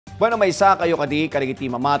Bueno, may isa kayo kadi, karigiti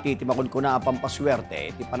mamati, iti makunkuna ang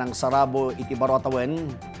pampaswerte, iti panang sarabo, iti barotawen,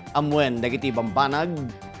 amwen, dagiti bambanag,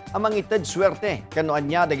 amang ited swerte, kanoan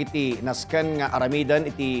niya, dagiti nasken nga aramidan,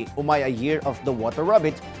 iti umay a year of the water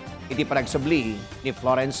rabbit, iti panagsubli ni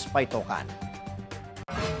Florence Paitokan.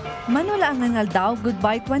 Manula ang ngal daw,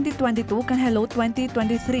 goodbye 2022 kan hello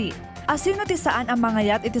 2023. Asino ti saan ang mga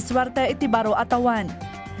yat iti swerte iti baro atawan.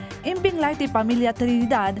 Imbinglay ti pamilya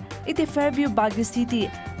Trinidad, iti Fairview, Baguio City,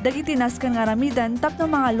 dagiti nasken nga ramidan tapno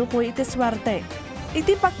mga lukoy iti swerte.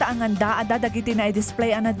 Iti pagtaangan da ada dagiti na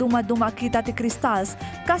i-display ang duma-duma kita ti crystals,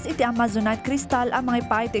 kas iti Amazonite crystal ang mga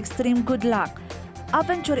ipaay ti extreme good luck.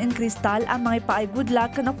 Aventure in crystal ang mga ipaay good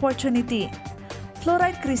luck kan opportunity.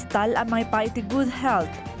 Fluorite crystal ang mga ipaay ti good health.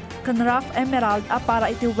 Kan rough emerald a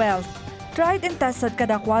para iti wealth. Tried and tested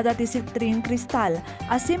kadakwada ti citrine crystal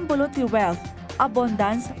a simbolo ti wealth,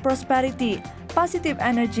 abundance, prosperity, positive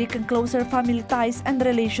energy can closer family ties and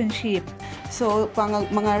relationship. So,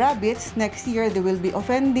 mga rabbits, next year they will be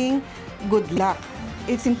offending good luck.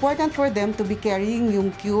 It's important for them to be carrying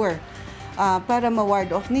yung cure para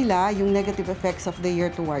ma-ward off nila yung negative effects of the year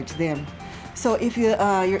towards them. So, if you're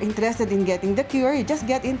interested in getting the cure, you just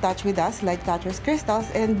get in touch with us, Lightcatchers Crystals,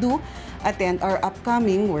 and do attend our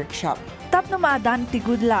upcoming workshop. Tapno maadan ti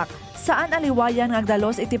good luck, saan aliwayan ng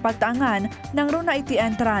agdalos iti pagtaangan ng runa iti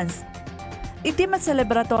entrance. Iti mat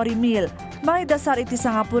celebratory meal, mga dasar iti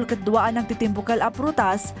sangapul kadwaan ng titimbukal a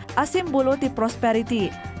prutas, a simbolo ti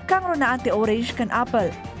prosperity, kang runaan ti orange kan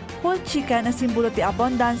apple, whole chicken a simbolo ti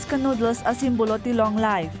abundance, kan noodles a simbolo ti long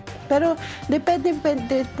life. Pero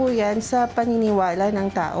depende po yan sa paniniwala ng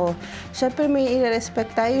tao. Siyempre may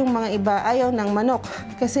i-respect tayo yung mga iba ayaw ng manok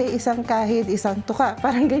kasi isang kahid, isang tuka,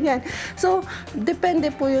 parang ganyan. So, depende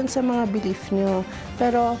po yun sa mga belief nyo.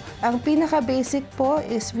 Pero ang pinaka-basic po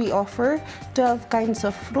is we offer 12 kinds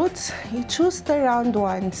of fruits. You choose the round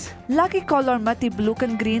ones. Lucky color mati blue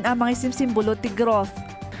and green ang mga simbolo ti growth.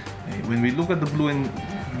 When we look at the blue and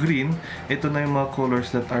green, ito na yung mga colors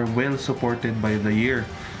that are well supported by the year.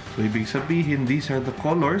 So, ibig sabihin, these are the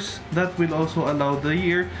colors that will also allow the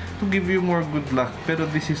year to give you more good luck. Pero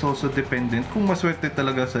this is also dependent kung maswerte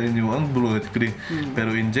talaga sa inyo ang blue at green.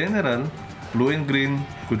 Pero in general, blue and green,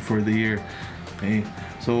 good for the year. Okay.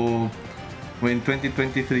 So, when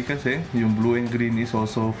 2023 kasi, yung blue and green is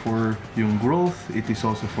also for yung growth, it is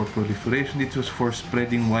also for proliferation, it is for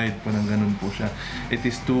spreading wide, parang ganun po siya. It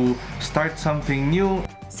is to start something new.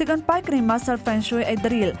 Sigon pa kay Master Feng Shui ay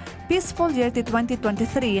drill, peaceful year ti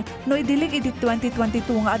 2023 no idilig iti 2022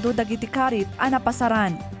 nga adu dagiti karit a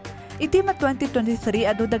napasaran. Iti mat 2023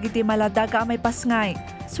 adu dagiti maladaga a may pasngay.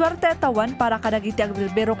 Swerte tawan para kadagiti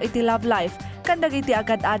agbilbirok iti love life kan dagiti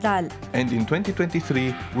agad-adal. And in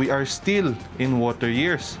 2023, we are still in water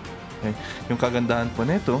years. Okay. Yung kagandahan po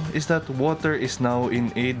nito is that water is now in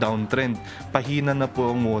a downtrend. Pahina na po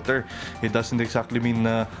ang water. It doesn't exactly mean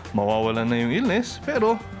na mawawala na yung illness,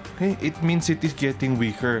 pero okay, it means it is getting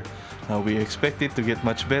weaker. We expect it to get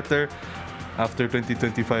much better after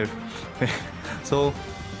 2025. So,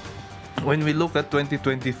 when we look at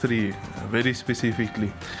 2023, very specifically,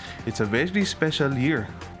 it's a very special year.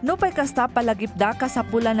 No pay kasta palagipda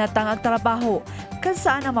kasapulan na tang agtrabaho, kan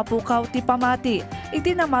saan ang mapukaw ti pamati,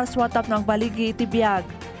 iti na marswatap ng baligi iti biyag.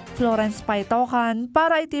 Florence Paitokan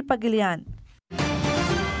para iti Pagilian.